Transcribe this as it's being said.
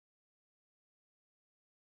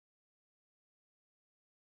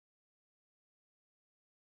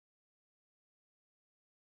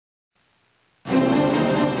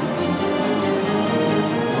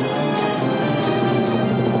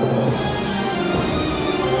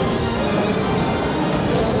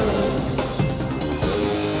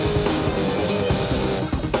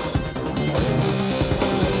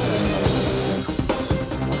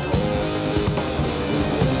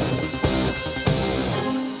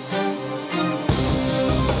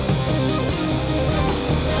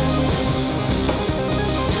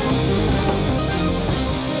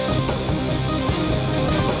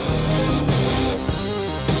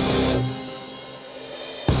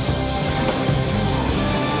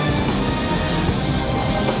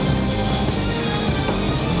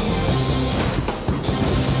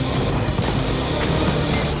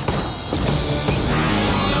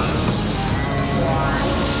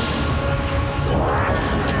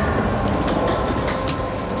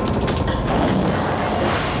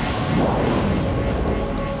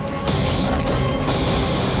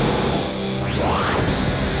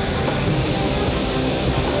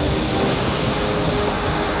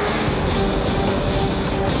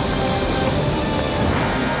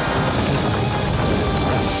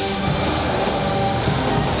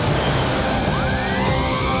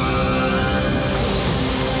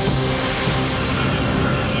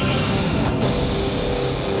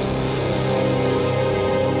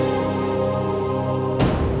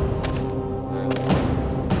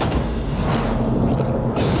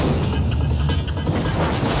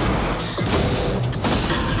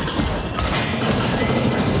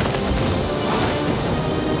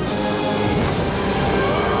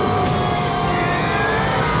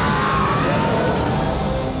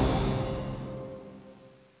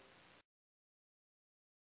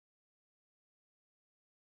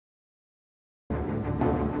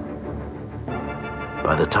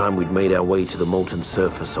By the time we'd made our way to the molten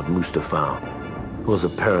surface of Mustafar, it was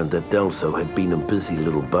apparent that Delso had been a busy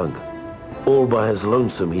little bug. All by his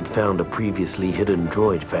lonesome, he'd found a previously hidden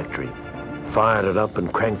droid factory, fired it up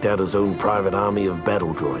and cranked out his own private army of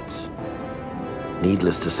battle droids.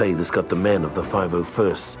 Needless to say, this got the men of the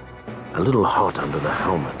 501st a little hot under the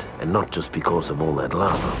helmet, and not just because of all that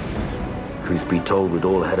lava. Truth be told, we'd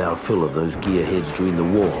all had our fill of those gearheads during the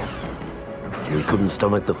war, and we couldn't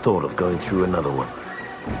stomach the thought of going through another one.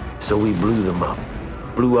 So we blew them up.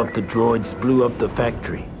 Blew up the droids, blew up the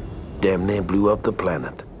factory. Damn near blew up the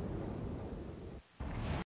planet.